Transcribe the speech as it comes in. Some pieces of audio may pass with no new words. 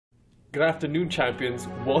Good afternoon, champions.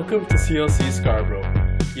 Welcome to CLC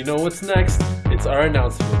Scarborough. You know what's next? It's our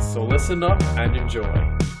announcements, so listen up and enjoy.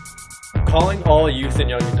 Calling all youth and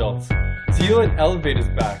young adults. Zeal and Elevate is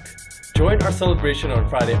back. Join our celebration on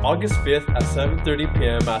Friday, August 5th at 7:30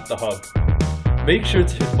 p.m. at the Hub. Make sure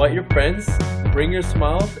to invite your friends, bring your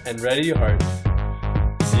smiles, and ready your hearts.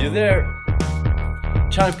 See you there.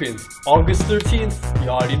 Champions, August 13th, you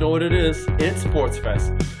already know what it is. It's Sports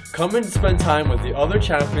Fest. Come and spend time with the other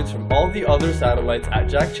champions from all the other satellites at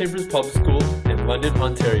Jack Chambers Public School in London,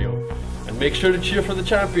 Ontario. And make sure to cheer for the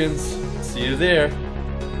champions. See you there.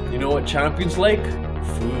 You know what champions like?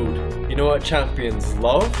 Food. You know what champions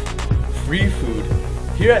love? Free food.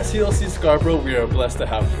 Here at CLC Scarborough, we are blessed to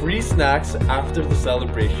have free snacks after the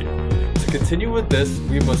celebration. To continue with this,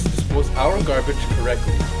 we must dispose our garbage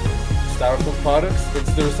correctly. Styrofoam products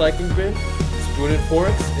into the recycling bin, spoon and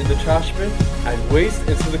forks in the trash bin, and waste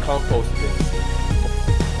into the compost bins.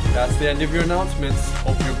 That's the end of your announcements.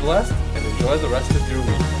 Hope you're blessed and enjoy the rest of your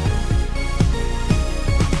week.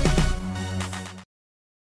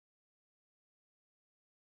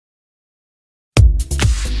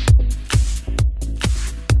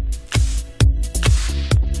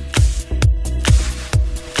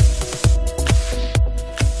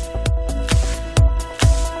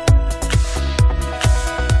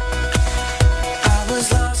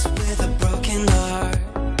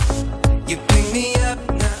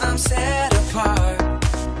 Set apart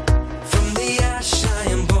from the ash,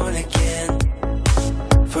 I am born again,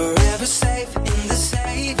 forever safe in the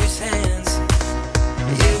Savior's hands.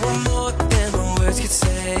 You are more than my words could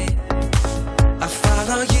say. I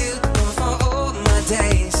follow you for all my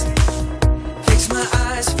days. Fix my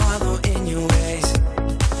eyes, follow in your ways,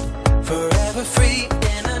 forever free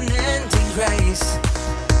in unending grace.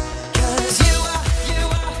 'Cause you are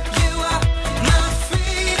my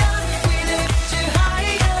freedom. We lift you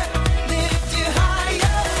higher, lift you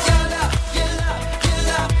higher. Your love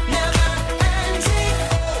never ending.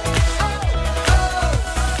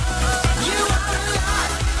 You are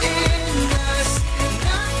alive in us, and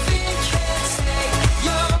nothing can take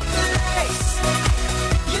your place.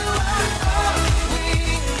 You are all we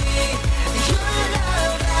need. Your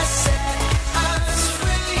love has set us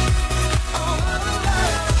free.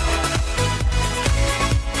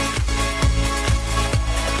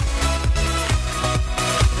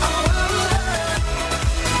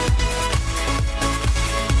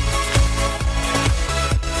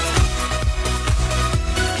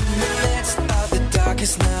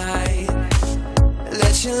 Night,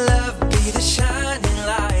 let your love be the shining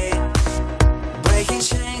light, breaking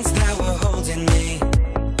chains that were holding me.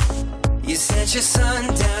 You sent your son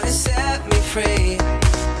down and set me free.